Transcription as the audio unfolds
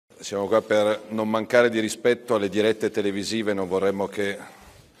Siamo qua per non mancare di rispetto alle dirette televisive, non vorremmo che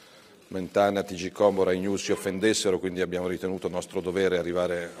Mentana, TG.com, Rai News si offendessero, quindi abbiamo ritenuto nostro dovere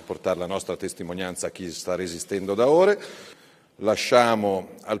arrivare a portare la nostra testimonianza a chi sta resistendo da ore.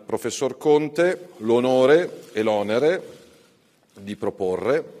 Lasciamo al professor Conte l'onore e l'onere di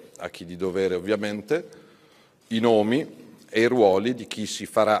proporre, a chi di dovere ovviamente, i nomi e i ruoli di chi si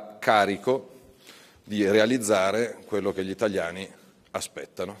farà carico di realizzare quello che gli italiani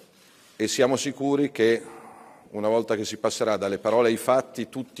aspettano. E siamo sicuri che una volta che si passerà dalle parole ai fatti,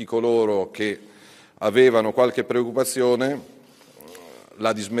 tutti coloro che avevano qualche preoccupazione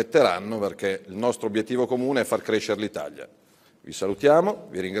la dismetteranno, perché il nostro obiettivo comune è far crescere l'Italia. Vi salutiamo,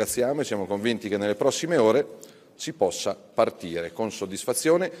 vi ringraziamo e siamo convinti che nelle prossime ore si possa partire con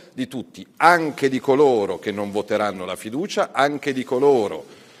soddisfazione di tutti, anche di coloro che non voteranno la fiducia, anche di coloro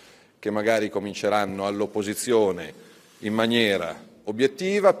che magari cominceranno all'opposizione in maniera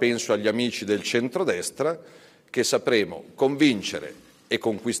obiettiva. Penso agli amici del centrodestra, che sapremo convincere e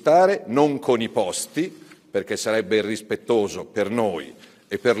conquistare non con i posti, perché sarebbe irrispettoso per noi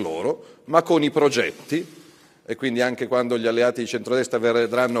e per loro, ma con i progetti. E quindi anche quando gli alleati di centrodestra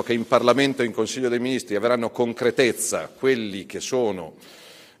vedranno che in Parlamento e in Consiglio dei Ministri avranno concretezza quelli che sono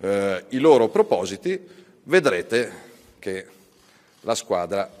i loro propositi, vedrete che la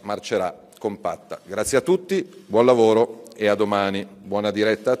squadra marcerà compatta. Grazie a tutti, buon lavoro e a domani. Buona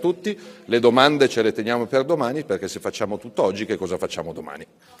diretta a tutti. Le domande ce le teniamo per domani, perché se facciamo tutto oggi, che cosa facciamo domani?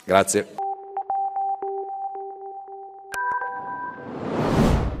 Grazie.